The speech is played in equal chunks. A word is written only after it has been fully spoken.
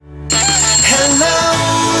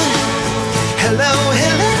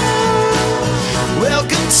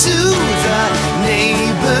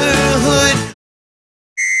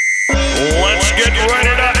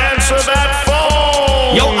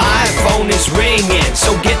phone is ringing,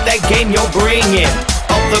 so get that game you're bringing.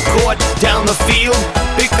 Up the court, down the field,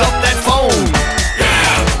 pick up that phone.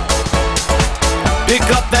 Yeah. Pick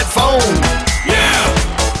up that phone. Yeah.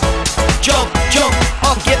 Jump, jump,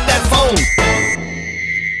 up, get that phone.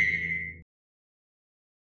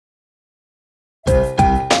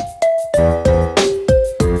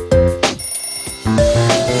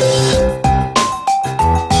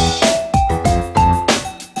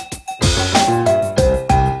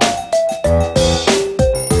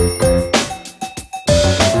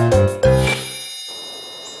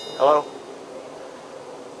 Hello?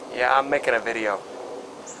 Yeah, I'm making a video.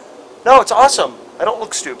 No, it's awesome. I don't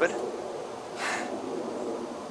look stupid.